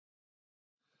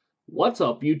What's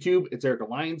up, YouTube? It's Eric, a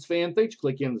Lions fan. Thanks for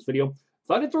clicking on this video.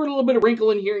 Thought I'd throw a little bit of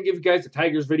wrinkle in here and give you guys the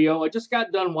Tigers video. I just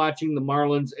got done watching the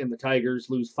Marlins and the Tigers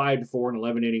lose 5-4 in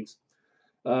 11 innings.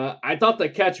 I thought the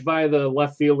catch by the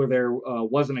left fielder there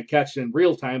wasn't a catch in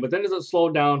real time, but then as it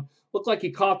slowed down, looked like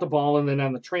he caught the ball, and then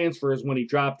on the transfers when he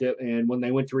dropped it, and when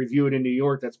they went to review it in New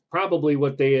York, that's probably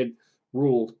what they had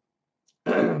ruled,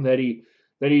 that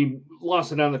he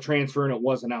lost it on the transfer and it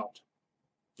wasn't out.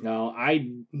 Now,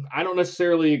 I don't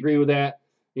necessarily agree with that.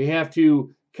 You have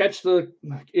to catch the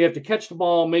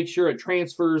ball, make sure it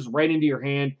transfers right into your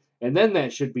hand, and then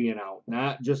that should be an out,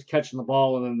 not just catching the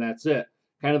ball and then that's it.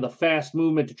 Kind of the fast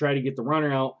movement to try to get the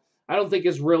runner out, I don't think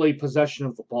is really possession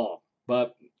of the ball.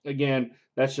 But again,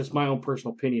 that's just my own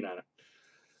personal opinion on it.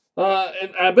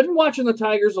 And I've been watching the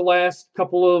Tigers the last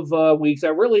couple of weeks. I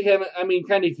really haven't,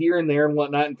 kind of here and there and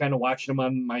whatnot, and kind of watching them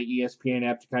on my ESPN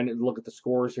app to kind of look at the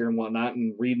scores here and whatnot,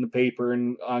 and reading the paper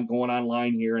and going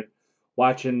online here and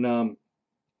watching,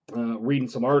 reading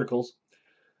some articles.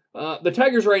 The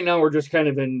Tigers right now are just kind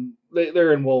of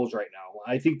they're in woes right now.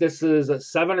 I think this is a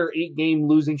 7 or 8 game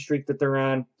losing streak that they're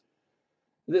on.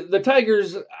 The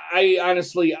Tigers,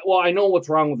 I know what's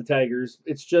wrong with the Tigers.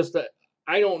 It's just that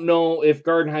I don't know if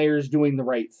Gardenhire is doing the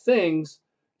right things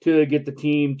to get the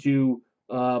team to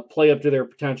play up to their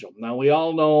potential. Now, we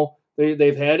all know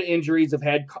they've had injuries, they've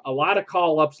had a lot of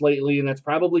call-ups lately, and that's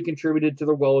probably contributed to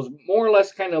their woes. More or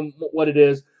less kind of what it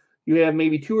is, you have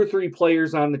maybe 2 or 3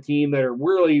 players on the team that are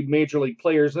really major league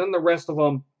players, and then the rest of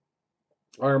them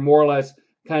are more or less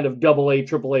kind of AA,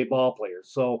 AAA ball players.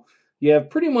 So you have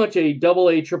pretty much a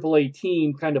AA, AAA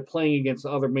team kind of playing against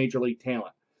other major league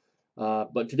talent.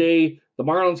 But today, the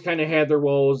Marlins kind of had their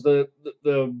woes. The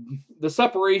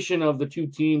separation of the two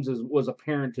teams was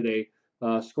apparent today,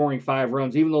 scoring 5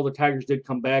 runs, even though the Tigers did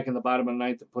come back in the bottom of the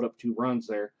ninth and put up 2 runs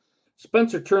there.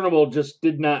 Spencer Turnbull just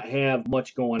did not have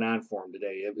much going on for him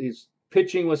today. His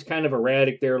pitching was kind of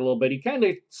erratic there a little bit. He kind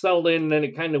of settled in, and then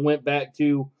it kind of went back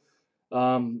to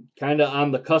kind of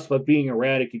on the cusp of being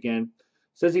erratic again.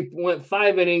 Says he went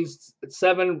 5 innings,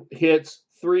 7 hits,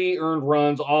 3 earned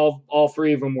runs. All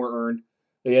 3 of them were earned.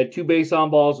 They had 2 base on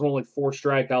balls and only 4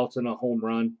 strikeouts and a home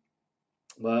run.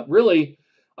 But really,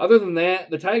 other than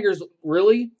that, the Tigers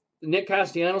Nick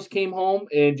Castellanos came home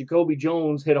and Jacoby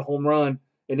Jones hit a home run.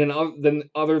 And then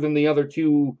other than the other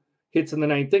 2 hits in the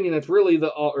 9th inning, that's really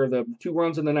the 2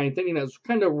 runs in the 9th inning. That's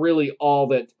kind of really all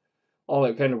that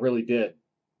kind of really did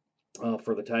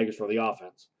for the Tigers for the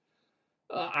offense.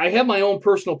 I have my own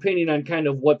personal opinion on kind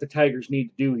of what the Tigers need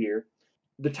to do here.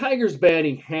 The Tigers'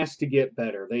 batting has to get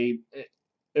better.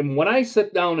 And when I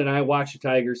sit down and I watch the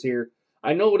Tigers here,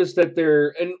 I notice that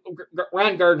and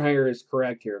Ron Gardenhire is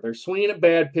correct here. They're swinging at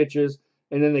bad pitches,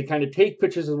 and then they kind of take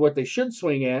pitches as what they should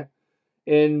swing at,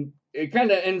 and it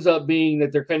kind of ends up being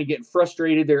that they're kind of getting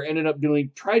frustrated. They're ended up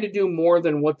try to do more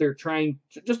than what they're trying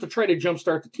just to try to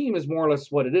jumpstart the team is more or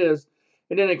less what it is,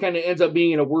 and then it kind of ends up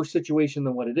being in a worse situation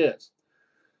than what it is.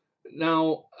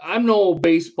 Now, I'm no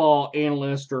baseball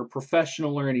analyst or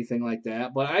professional or anything like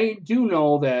that, but I do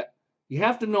know that you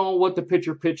have to know what the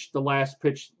pitcher pitched the last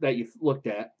pitch that you looked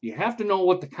at. You have to know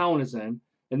what the count is in,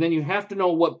 and then you have to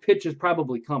know what pitch is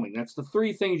probably coming. That's the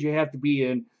 3 things you have to be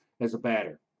in as a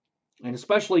batter. And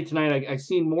especially tonight, I've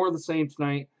seen more of the same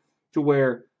tonight, to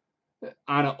where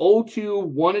on an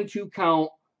 0-2, 1-2 count,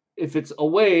 if it's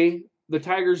away, the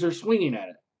Tigers are swinging at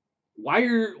it. Why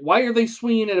are they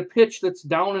swinging at a pitch that's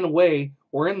down and away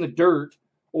or in the dirt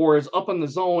or is up in the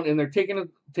zone, and they're taking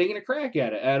a crack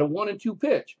at it at a 1-2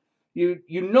 pitch? You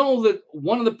know that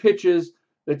one of the pitches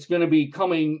that's going to be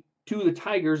coming to the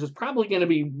Tigers is probably going to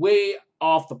be way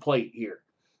off the plate here.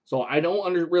 So I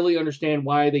don't really understand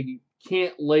why they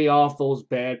can't lay off those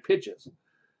bad pitches.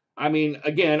 I mean,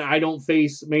 again, I don't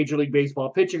face Major League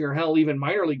Baseball pitching or hell, even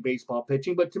minor league baseball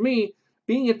pitching, but to me,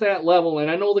 being at that level, and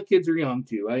I know the kids are young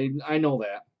too, I know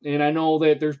that. And I know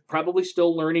that there's probably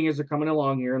still learning as they're coming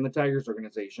along here in the Tigers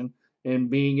organization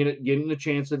and getting a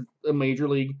chance at a major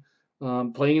league,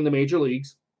 playing in the major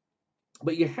leagues.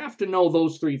 But you have to know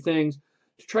those 3 things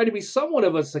to try to be somewhat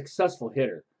of a successful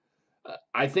hitter.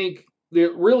 I think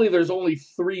there's only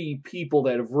 3 people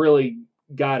that have really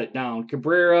got it down.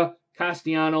 Cabrera,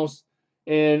 Castellanos,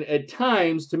 and at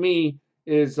times, to me,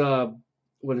 is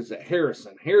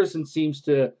Harrison. Harrison seems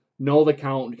to know the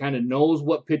count and kind of knows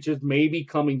what pitches may be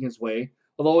coming his way.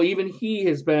 Although even he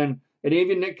has been, and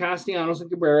even Nick Castellanos and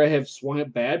Cabrera have swung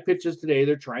at bad pitches today.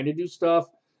 They're trying to do stuff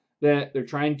that they're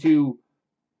trying to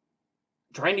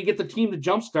get the team to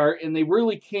jumpstart, and they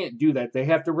really can't do that. They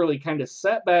have to really kind of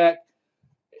set back,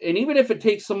 and even if it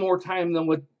takes some more time than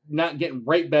with not getting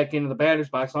right back into the batter's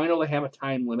box, so I know they have a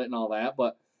time limit and all that,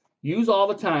 but use all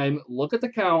the time, look at the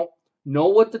count, know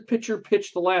what the pitcher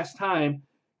pitched the last time.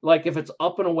 Like if it's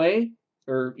up and away,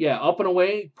 up and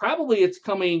away, probably it's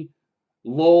coming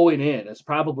low and in. It's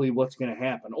probably what's going to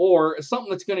happen. Or something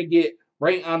that's going to get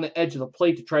right on the edge of the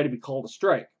plate to try to be called a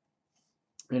strike.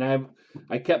 And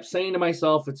I kept saying to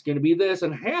myself, it's going to be this.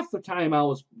 And half the time I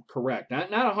was correct. Not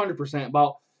 100%,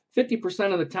 about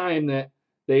 50% of the time that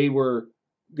they were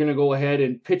going to go ahead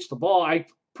and pitch the ball, I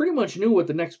pretty much knew what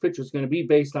the next pitch was going to be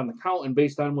based on the count and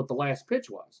based on what the last pitch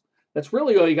was. That's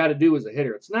really all you got to do as a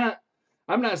hitter.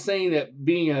 I'm not saying that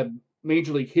being a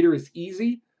major league hitter is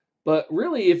easy, but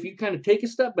really if you kind of take a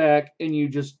step back and you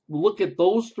just look at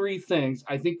those three things,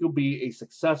 I think you'll be a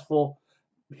successful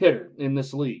hitter in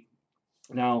this league.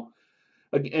 Now,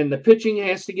 and the pitching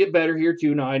has to get better here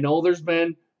too. Now, I know there's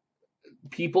been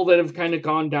people that have kind of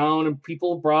gone down and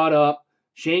people brought up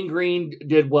Shane Green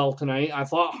did well tonight. I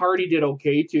thought Hardy did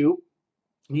okay too.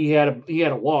 He had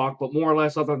a walk, but more or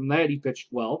less other than that, he pitched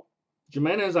well.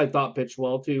 Jimenez, I thought, pitched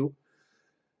well too.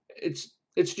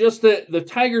 It's just that the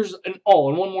Tigers, and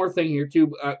one more thing here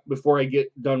too, before I get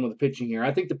done with the pitching here.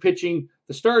 I think the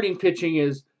starting pitching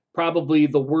is probably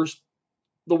the worst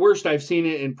I've seen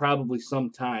it in probably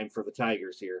some time for the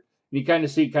Tigers here. And you kind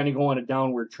of see going a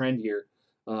downward trend here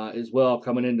as well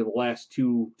coming into the last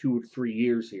two or 3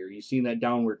 years here. You've seen that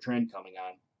downward trend coming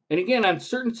on. And again, on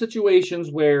certain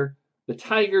situations where the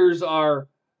Tigers are,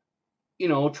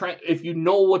 if you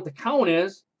know what the count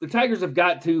is, the Tigers have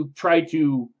got to try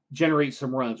to generate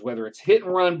some runs, whether it's hit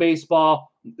and run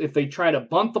baseball, if they try to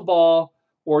bunt the ball,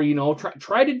 or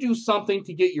try to do something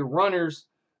to get your runners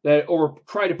or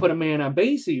try to put a man on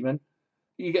base. Even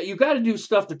you got to do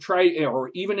stuff to try,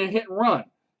 or even a hit and run.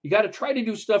 You got to try to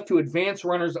do stuff to advance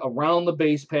runners around the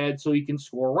base pad so you can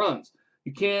score runs.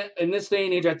 You can't, in this day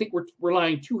and age, I think we're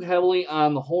relying too heavily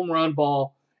on the home run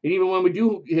ball. And even when we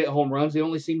do hit home runs, they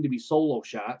only seem to be solo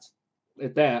shots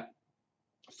at that.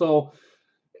 So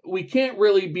we can't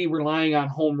really be relying on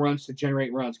home runs to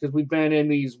generate runs because we've been in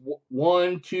these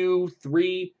 1, 2,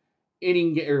 3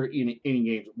 inning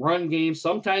games, run games.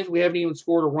 Sometimes we haven't even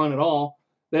scored a run at all.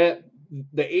 That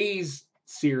the A's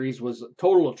series was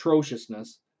total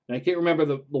atrociousness. And I can't remember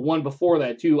the one before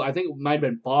that too. I think it might have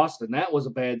been Boston. That was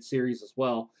a bad series as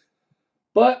well.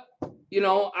 But,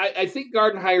 I think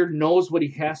Gardenhire knows what he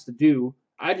has to do.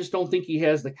 I just don't think he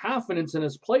has the confidence in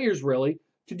his players really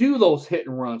to do those hit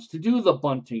and runs, to do the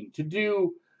bunting, to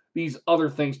do these other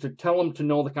things, to tell them to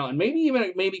know the count. And maybe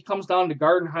it comes down to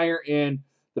Gardenhire and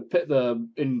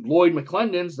and Lloyd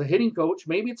McClendon's the hitting coach.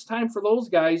 Maybe it's time for those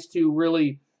guys to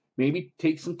really maybe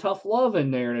take some tough love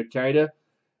in there and try to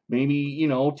maybe,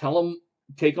 tell them,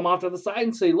 take them off to the side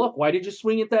and say, look, why did you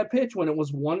swing at that pitch when it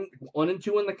was 1 and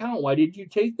 2 in the count? Why didn't you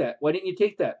take that? Why didn't you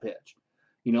take that pitch?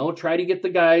 Try to get the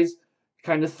guys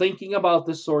kind of thinking about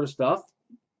this sort of stuff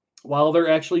while they're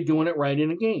actually doing it right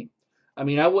in a game. I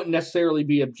mean, I wouldn't necessarily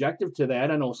be objective to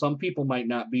that. I know some people might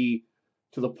not be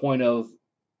to the point of,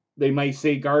 they might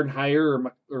say Gardenhire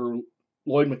or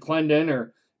Lloyd McClendon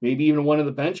or maybe even one of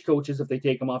the bench coaches if they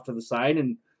take them off to the side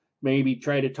and maybe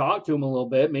try to talk to them a little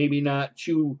bit, maybe not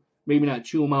chew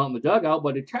them out in the dugout,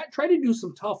 but try to do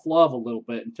some tough love a little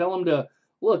bit and tell them to,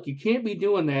 look, you can't be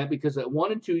doing that because at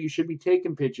 1 and 2 you should be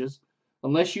taking pitches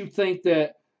unless you think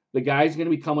that the guy's going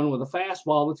to be coming with a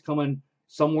fastball that's coming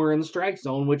somewhere in the strike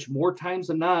zone, which more times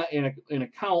than not in a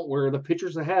count where the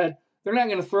pitcher's ahead, they're not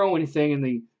going to throw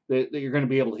anything that you're going to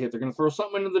be able to hit. They're going to throw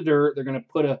something into the dirt. They're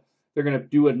going to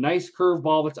do a nice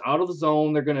curveball that's out of the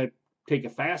zone. They're going to take a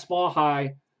fastball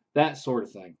high, that sort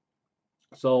of thing.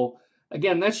 So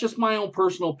again, that's just my own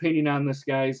personal opinion on this,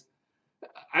 guys.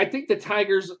 I think the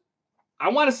Tigers, I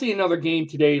want to see another game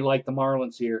today like the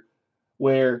Marlins here,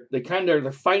 where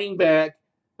they're fighting back.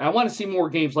 I want to see more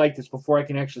games like this before I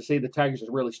can actually say the Tigers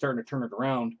are really starting to turn it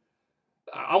around.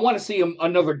 I want to see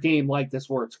another game like this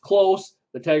where it's close.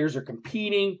 The Tigers are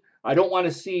competing. I don't want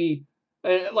to see,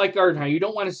 like Gardenhire, you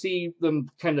don't want to see them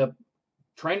kind of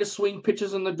trying to swing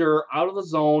pitches in the dirt, out of the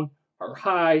zone, or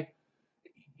high.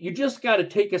 You just got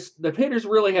to the hitters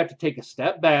really have to take a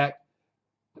step back.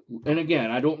 And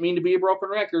again, I don't mean to be a broken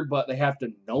record, but they have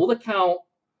to know the count,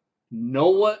 know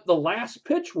what the last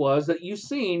pitch was that you've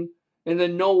seen, and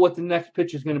then know what the next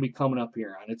pitch is going to be coming up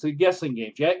here on. It's a guessing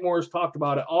game. Jack Morris talked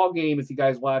about it all game if you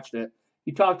guys watched it.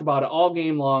 He talked about it all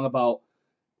game long about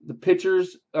the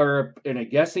pitchers are in a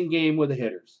guessing game with the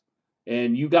hitters.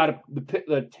 And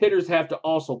the hitters have to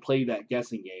also play that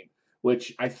guessing game,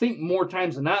 which I think more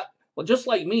times than not, well, just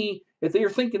like me, if they were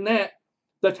thinking that,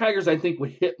 the Tigers, I think,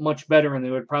 would hit much better and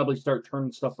they would probably start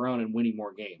turning stuff around and winning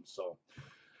more games. So,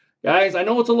 guys, I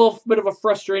know it's a little bit of a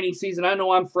frustrating season. I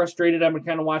know I'm frustrated. I've been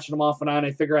kind of watching them off and on.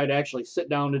 I figure I'd actually sit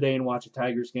down today and watch a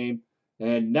Tigers game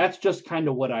And that's just kind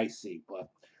of what I see. But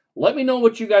let me know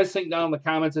what you guys think down in the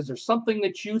comments. Is there something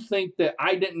that you think that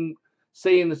I didn't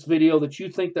say in this video that you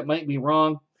think that might be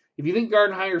wrong? If you think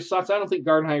Gardenhire sucks, I don't think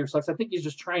Gardenhire sucks. I think he's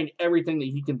just trying everything that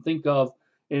he can think of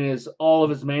in all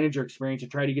of his manager experience to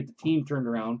try to get the team turned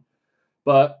around.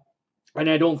 And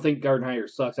I don't think Gardenhire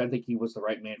sucks. I think he was the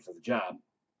right man for the job.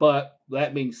 But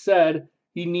that being said,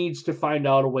 he needs to find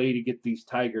out a way to get these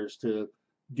Tigers to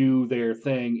do their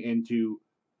thing and to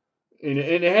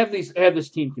have this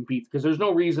team compete, because there's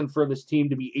no reason for this team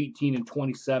to be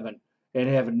 18-27 and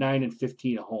have a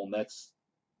 9-15 at home.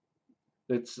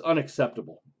 That's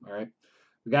unacceptable. All right,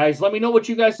 guys, let me know what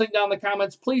you guys think down in the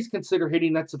comments. Please consider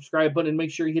hitting that subscribe button and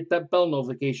make sure you hit that bell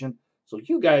notification so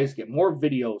you guys get more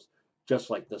videos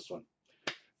just like this one.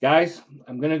 Guys,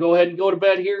 I'm gonna go ahead and go to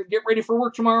bed here. Get ready for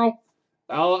work tomorrow.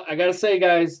 I gotta say,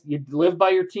 guys, you live by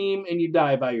your team and you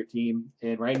die by your team.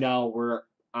 And right now we're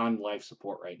on life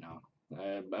support right now.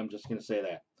 I'm just going to say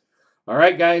that. All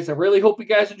right, guys. I really hope you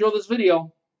guys enjoyed this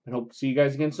video. I hope to see you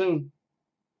guys again soon.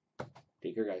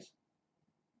 Take care, guys.